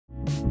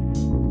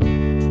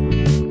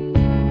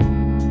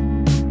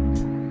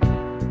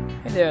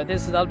there,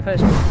 this is Alpesh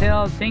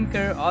Patel,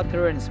 thinker,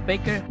 author and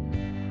speaker.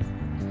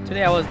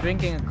 Today I was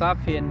drinking a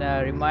coffee and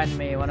remind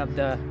me one of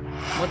the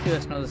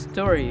motivational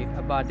story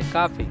about the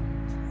coffee.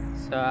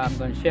 So I'm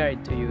going to share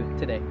it to you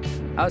today.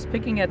 I was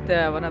speaking at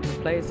one of the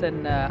places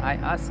and I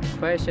asked a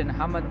question,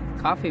 how much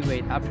coffee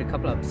weight after a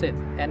couple of sips?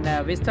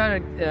 And we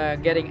started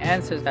getting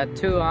answers at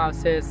 2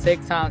 ounces,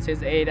 6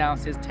 ounces, 8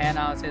 ounces, 10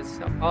 ounces,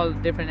 all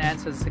different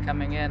answers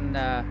coming in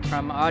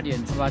from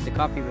audience about the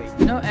coffee weight.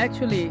 You know,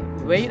 actually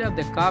weight of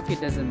the coffee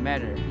doesn't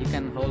matter. You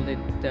can hold it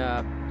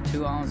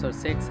 2 ounce or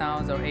 6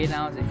 ounce or 8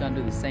 ounce, it's going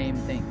to do the same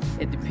thing.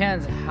 It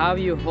depends how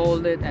you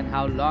hold it and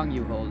how long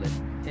you hold it.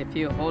 If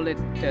you hold it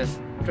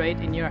straight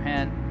in your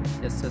hand,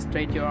 just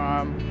straight your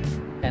arm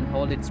and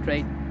hold it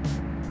straight.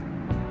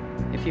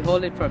 If you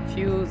hold it for a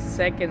few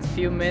seconds,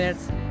 few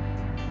minutes,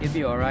 you'll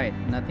be alright,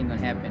 nothing gonna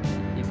happen.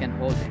 You can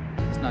hold it,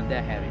 it's not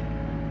that heavy.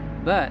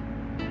 But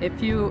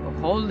if you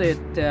hold it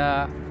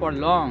for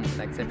long,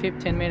 like say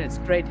 15 minutes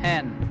straight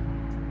hand,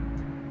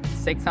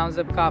 6 ounces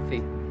of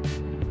coffee,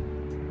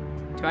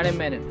 20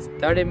 minutes,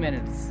 30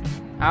 minutes,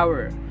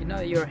 hour, you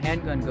know your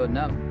hand gonna go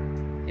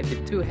numb if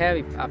it's too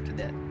heavy after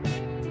that.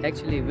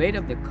 Actually, weight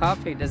of the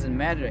coffee doesn't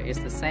matter. It's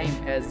the same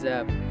as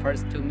the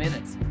first 2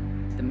 minutes.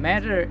 The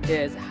matter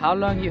is how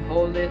long you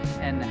hold it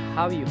and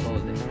how you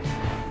hold it.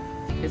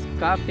 This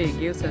coffee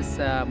gives us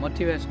a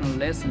motivational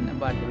lesson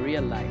about the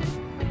real life.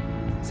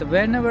 So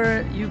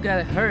whenever you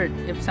got hurt,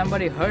 if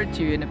somebody hurt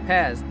you in the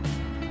past,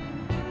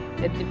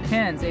 it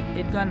depends. It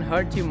gonna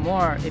hurt you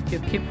more if you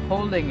keep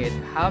holding it.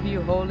 How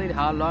you hold it,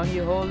 how long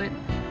you hold it.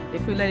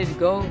 If you let it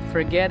go,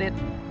 forget it,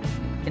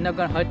 it's not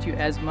gonna hurt you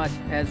as much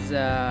as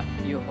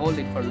you hold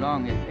it for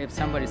long. If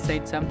somebody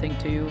said something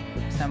to you,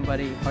 if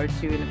somebody hurt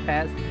you in the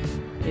past,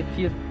 if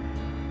you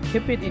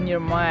keep it in your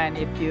mind,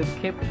 if you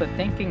keep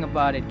thinking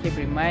about it, keep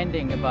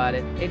reminding about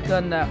it, it's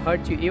gonna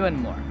hurt you even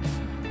more.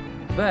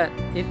 But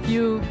if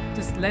you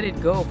just let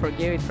it go,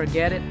 forgive it,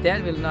 forget it,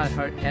 that will not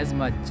hurt as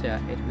much.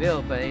 It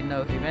will, but you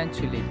know,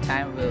 eventually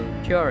time will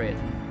cure it,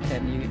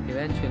 and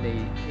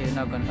it's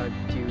not gonna hurt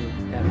you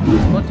that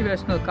much.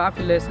 Motivational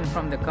coffee lesson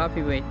from the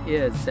coffee weight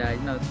is,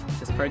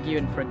 just forgive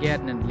and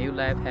forget and live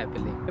life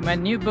happily. My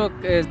new book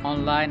is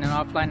online and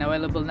offline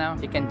available now.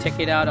 You can check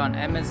it out on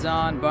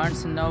Amazon,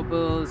 Barnes &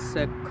 Nobles,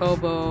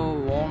 Kobo,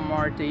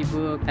 Walmart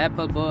ebook,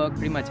 Apple book,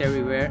 pretty much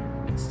everywhere.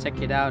 Just check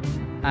it out.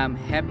 I'm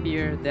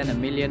Happier Than a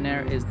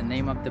Millionaire is the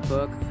name of the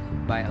book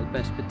by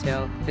Alpesh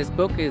Patel. This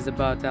book is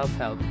about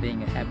self-help,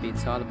 being happy.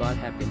 It's all about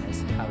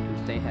happiness, how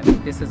to stay happy.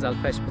 This is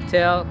Alpesh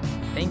Patel,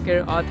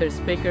 thinker, author,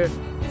 speaker,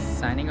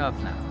 signing off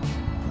now.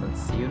 We'll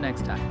see you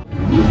next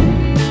time.